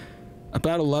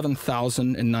 About 11,000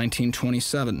 in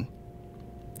 1927,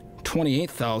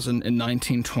 28,000 in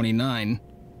 1929.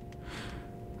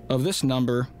 Of this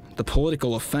number, the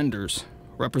political offenders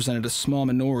represented a small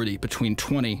minority between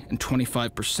 20 and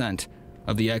 25%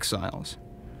 of the exiles,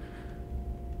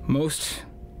 most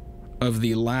of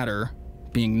the latter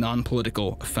being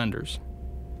non-political offenders.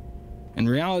 In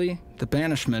reality, the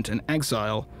banishment and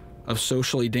exile of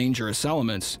socially dangerous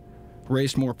elements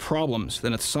raised more problems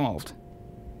than it solved.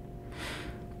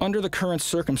 Under the current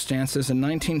circumstances, in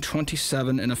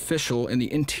 1927, an official in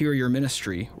the Interior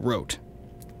Ministry wrote,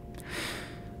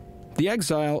 "The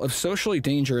exile of socially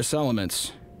dangerous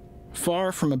elements,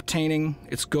 far from obtaining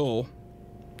its goal,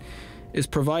 is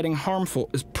proving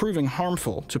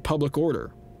harmful to public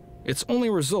order. Its only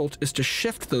result is to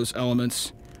shift those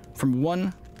elements from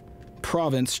one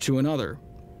province to another.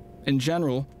 In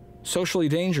general, socially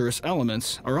dangerous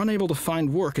elements are unable to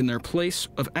find work in their place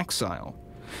of exile,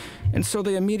 and so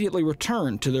they immediately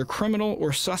return to their criminal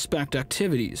or suspect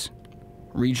activities,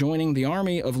 rejoining the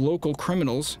army of local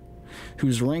criminals,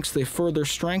 whose ranks they further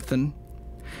strengthen,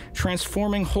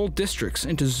 transforming whole districts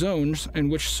into zones in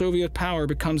which Soviet power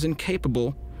becomes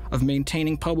incapable of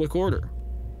maintaining public order."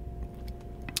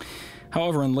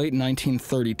 However, in late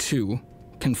 1932,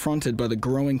 confronted by the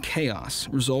growing chaos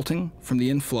resulting from the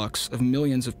influx of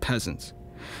millions of peasants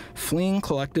fleeing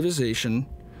collectivization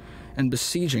and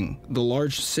besieging the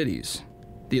large cities,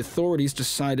 the authorities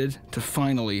decided to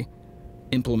finally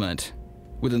implement,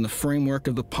 within the framework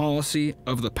of the policy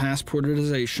of the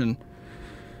passportization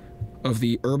of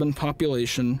the urban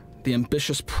population, the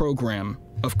ambitious program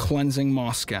of cleansing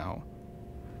Moscow.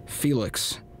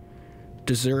 Felix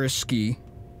Dzerzhinsky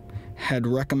had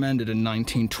recommended in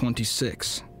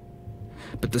 1926.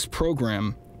 But this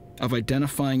program of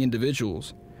identifying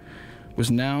individuals was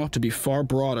now to be far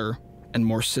broader and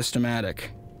more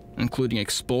systematic, including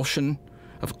expulsion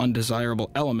of undesirable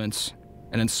elements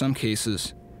and, in some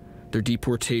cases, their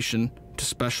deportation to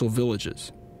special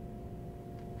villages.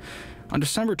 On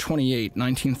December 28,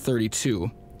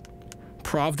 1932,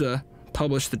 Pravda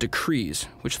published the decrees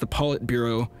which the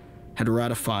Politburo had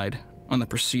ratified on the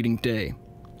preceding day,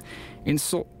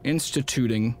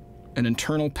 instituting an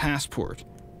internal passport,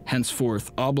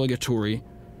 henceforth obligatory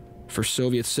for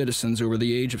Soviet citizens over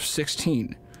the age of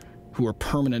 16 who are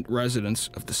permanent residents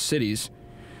of the cities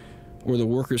or the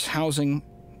workers' housing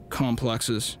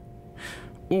complexes,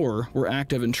 or were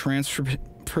active in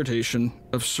transportation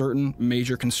of certain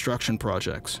major construction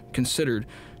projects considered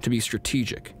to be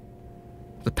strategic.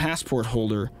 The passport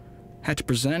holder had to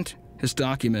present his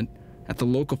document at the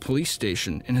local police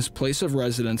station in his place of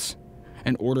residence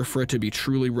in order for it to be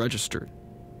truly registered.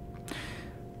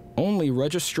 Only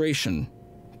registration,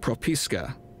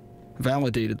 propiska,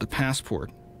 validated the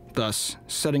passport, thus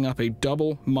setting up a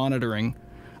double monitoring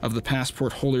of the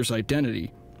passport holder's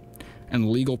identity and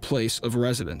legal place of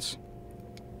residence.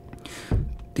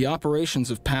 The operations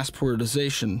of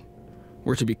passportization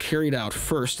were to be carried out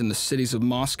first in the cities of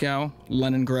Moscow,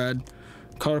 Leningrad,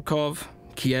 Kharkov,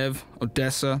 Kiev,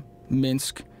 Odessa,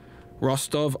 Minsk,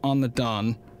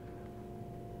 Rostov-on-the-Don,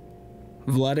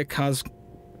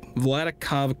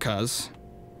 Vladikavkaz,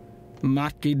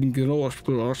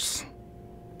 Matkivgorsk,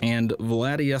 and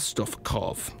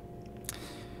Vladivostok.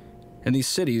 In these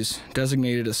cities,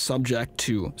 designated as subject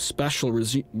to special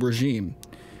regime,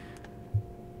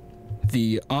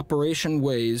 the operation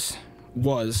was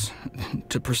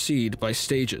to proceed by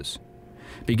stages,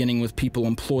 beginning with people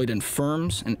employed in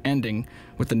firms and ending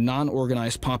with the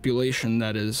non-organized population,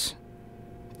 that is,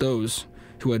 those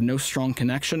who had no strong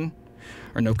connection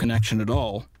or no connection at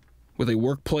all with a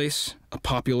workplace, a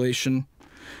population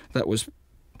that was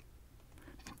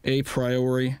a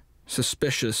priori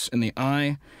suspicious in the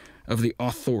eye of the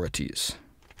authorities.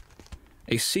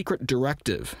 A secret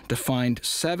directive defined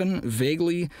 7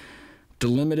 vaguely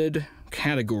delimited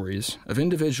categories of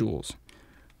individuals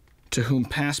to whom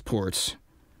passports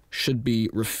should be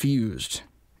refused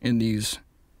in these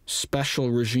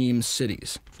special regime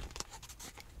cities.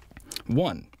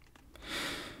 1.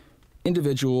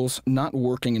 Individuals not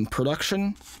working in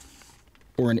production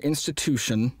or an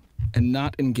institution and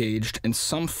not engaged in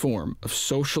some form of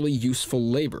socially useful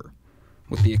labor,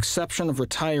 with the exception of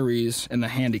retirees and the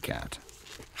handicapped.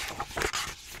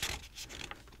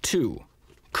 2.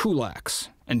 Kulaks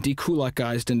and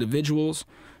dekulakized individuals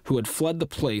who had fled the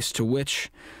place to which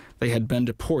they had been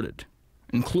deported,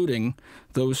 including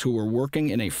those who were working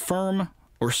in a firm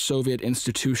or Soviet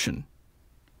institution.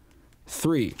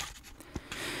 3.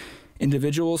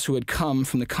 Individuals who had come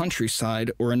from the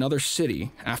countryside or another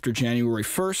city after January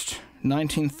 1st,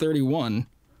 1931,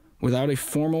 without a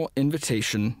formal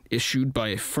invitation issued by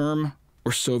a firm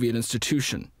or Soviet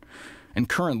institution, and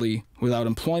currently without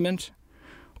employment,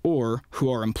 or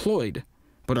who are employed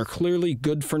but are clearly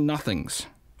good-for-nothings,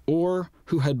 or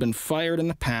who had been fired in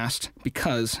the past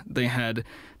because they had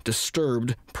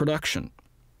disturbed production.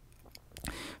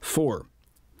 4.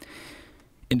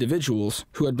 Individuals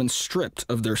who had been stripped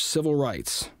of their civil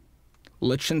rights,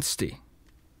 lichensty.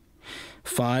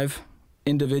 5.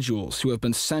 Individuals who have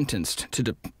been sentenced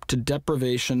to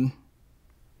deprivation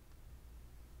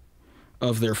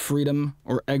of their freedom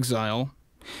or exile,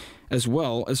 as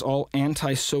well as all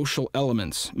antisocial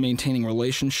elements maintaining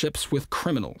relationships with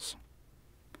criminals.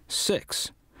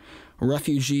 6.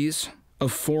 Refugees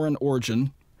of foreign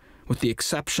origin, with the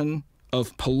exception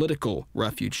of political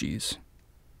refugees.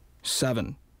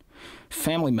 7.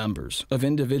 Family members of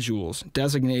individuals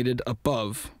designated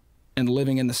above and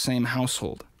living in the same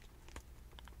household.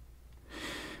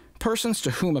 Persons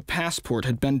to whom a passport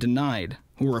had been denied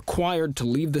were required to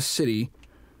leave the city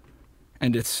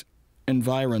and its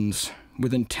environs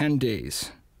within 10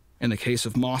 days. In the case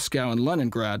of Moscow and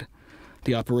Leningrad,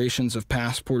 the operations of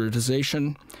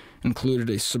passportization included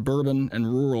a suburban and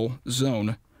rural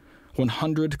zone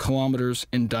 100 kilometers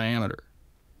in diameter.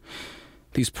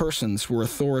 These persons were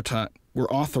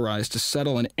authorized to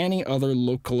settle in any other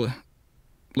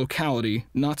locality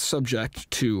not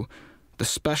subject to the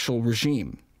special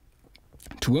regime.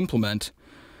 To implement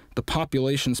the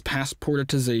population's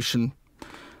passportization,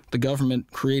 the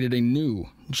government created a new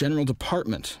general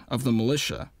department of the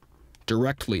militia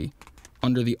directly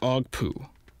under the Ogpu.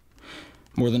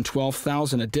 More than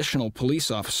 12,000 additional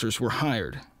police officers were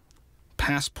hired.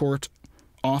 Passport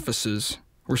offices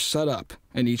were set up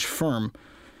in each firm,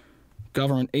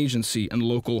 government agency, and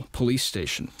local police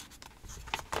station.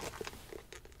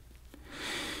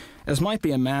 As might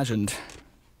be imagined,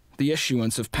 the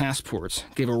issuance of passports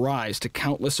gave a rise to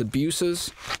countless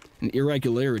abuses and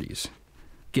irregularities,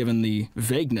 given the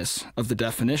vagueness of the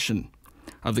definition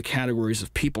of the categories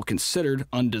of people considered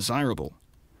undesirable.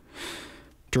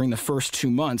 During the first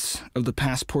 2 months of the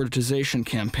passportization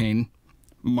campaign,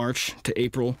 March to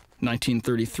April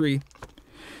 1933,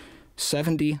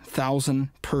 70,000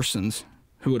 persons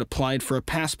who had applied for a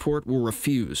passport were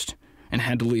refused and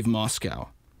had to leave Moscow.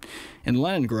 In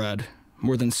Leningrad,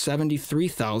 more than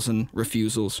 73,000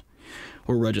 refusals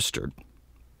were registered.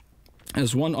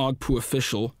 As one Ogpu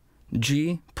official,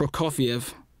 G.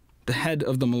 Prokofiev, the head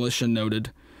of the militia,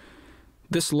 noted,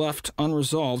 this left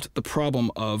unresolved the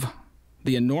problem of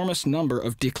the enormous number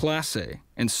of déclassés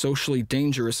and socially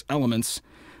dangerous elements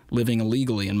living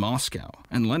illegally in Moscow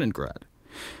and Leningrad,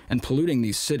 and polluting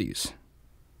these cities.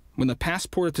 When the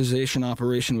passportization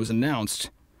operation was announced,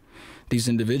 these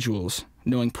individuals,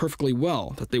 knowing perfectly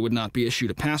well that they would not be issued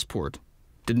a passport,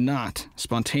 did not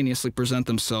spontaneously present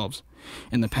themselves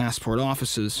in the passport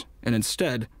offices and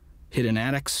instead hid in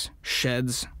attics,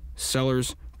 sheds,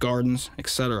 cellars, gardens,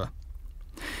 etc.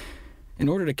 In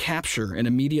order to capture and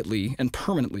immediately and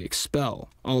permanently expel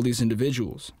all these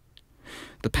individuals,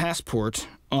 the passport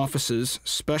office's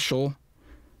special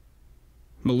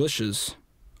militias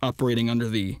operating under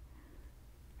the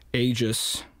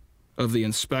aegis of the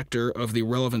inspector of the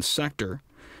relevant sector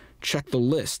checked the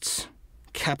lists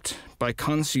kept by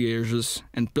concierges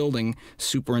and building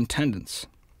superintendents,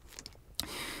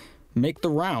 make the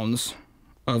rounds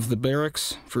of the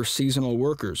barracks for seasonal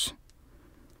workers,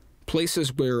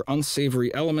 places where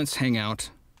unsavory elements hang out,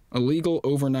 illegal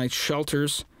overnight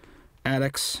shelters,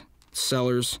 attics,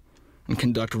 cellars, and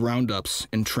conduct roundups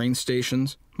in train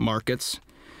stations, markets,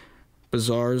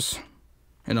 bazaars,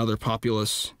 and other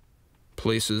populous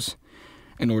places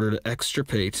in order to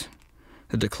extirpate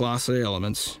the déclassé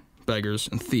elements, beggars,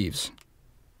 and thieves.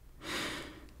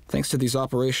 Thanks to these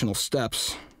operational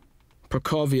steps,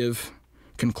 Prokofiev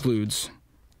concludes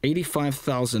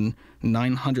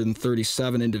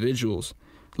 85,937 individuals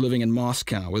living in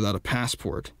Moscow without a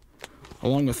passport,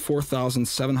 along with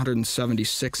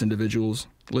 4,776 individuals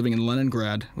living in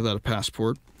Leningrad without a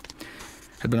passport,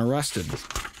 had been arrested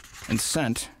and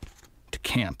sent to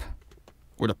camp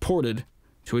or deported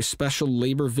to a special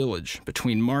labor village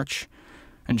between March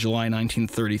and July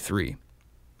 1933.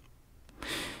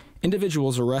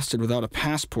 Individuals arrested without a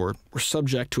passport were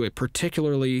subject to a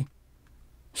particularly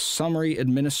summary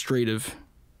administrative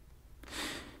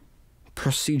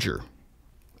procedure.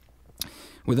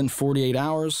 Within 48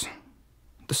 hours,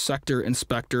 the sector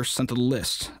inspector sent a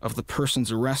list of the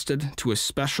persons arrested to a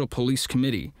special police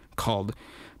committee called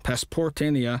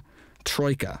Pasportenia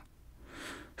Troika,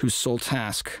 whose sole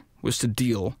task was to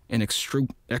deal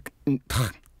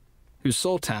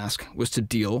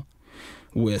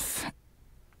with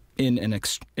in an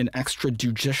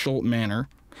extrajudicial manner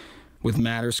with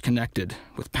matters connected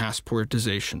with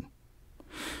passportization.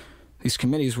 These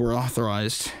committees were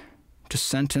authorized to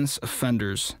sentence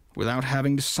offenders without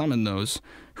having to summon those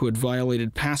who had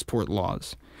violated passport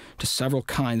laws to several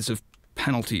kinds of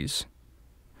penalties: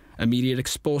 immediate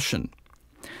expulsion,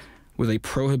 with a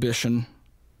prohibition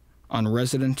on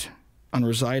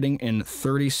residing in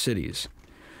 30 cities,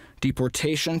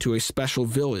 deportation to a special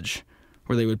village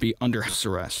where they would be under house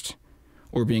arrest,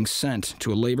 or being sent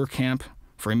to a labor camp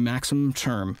for a maximum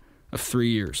term of 3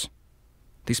 years.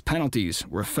 These penalties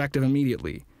were effective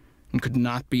immediately and could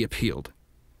not be appealed.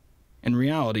 In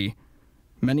reality,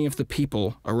 many of the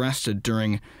people arrested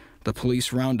during the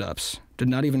police roundups did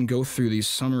not even go through these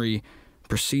summary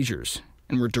procedures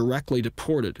and were directly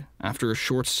deported after a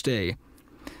short stay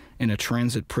in a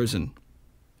transit prison.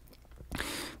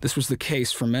 This was the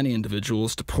case for many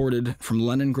individuals deported from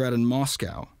Leningrad and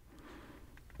Moscow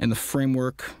in the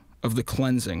framework of the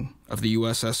cleansing of the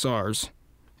USSR's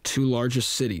two largest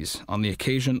cities on the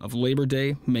occasion of Labor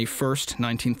Day, May 1st,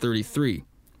 1933.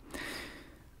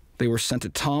 They were sent to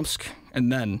Tomsk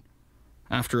and then,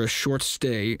 after a short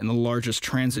stay in the largest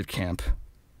transit camp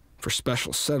for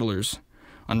special settlers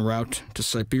en route to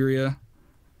Siberia,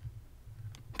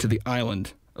 to the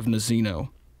island of Nazino.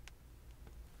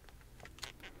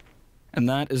 And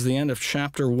that is the end of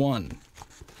Chapter 1.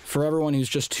 For everyone who's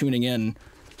just tuning in,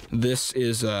 this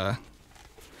is a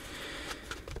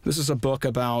book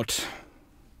about,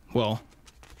 well,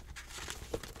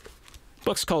 the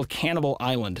book's called Cannibal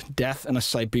Island, Death in a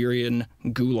Siberian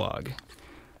Gulag.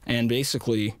 And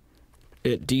basically,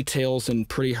 it details in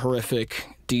pretty horrific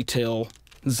details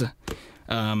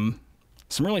some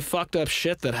really fucked up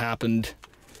shit that happened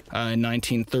in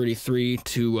 1933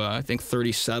 to, I think,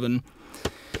 37.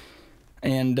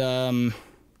 And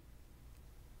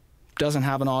doesn't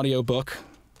have an audiobook,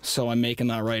 so I'm making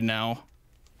that right now.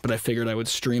 But I figured I would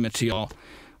stream it to y'all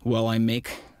while I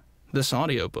make this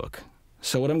audiobook.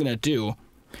 So what I'm going to do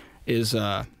is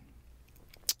I'm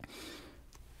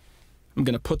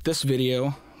going to put this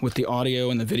video with the audio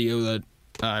and the video that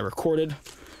I recorded,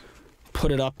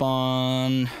 put it up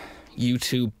on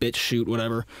YouTube, BitChute,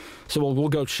 whatever. So we'll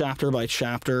go chapter by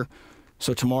chapter.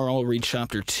 So tomorrow I'll read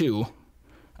Chapter 2.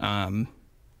 And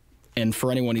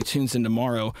for anyone who tunes in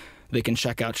tomorrow, they can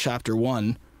check out Chapter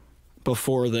 1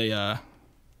 before they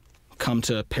come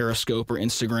to Periscope or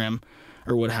Instagram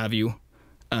or what have you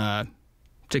to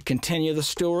continue the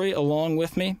story along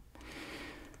with me.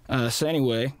 So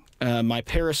anyway, my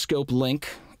Periscope link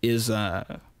is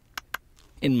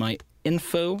in my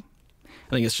info. I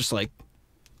think it's just like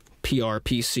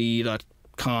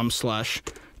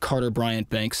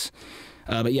prpc.com/CarterBryantBanks.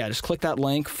 But yeah, just click that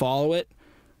link, follow it.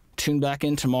 Tune back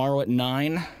in tomorrow at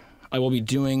 9. I will be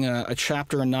doing a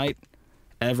chapter a night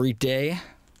every day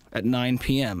at 9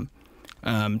 p.m.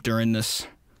 During this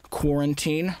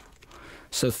quarantine.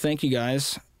 So thank you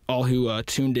guys, all who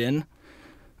tuned in.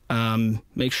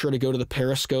 Make sure to go to the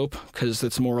Periscope, because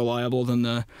it's more reliable than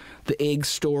the egg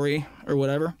story or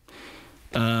whatever.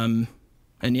 And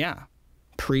yeah,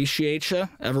 appreciate you.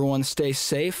 Everyone stay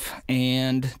safe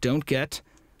and don't get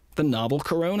the novel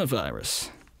coronavirus.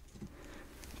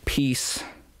 Peace.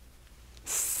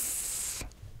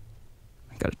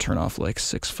 I gotta turn off like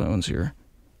 6 phones here.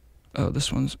 Oh,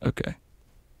 this one's okay.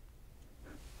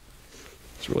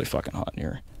 It's really fucking hot in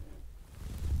here.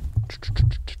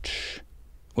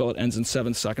 Well, it ends in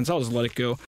 7 seconds. I'll just let it go.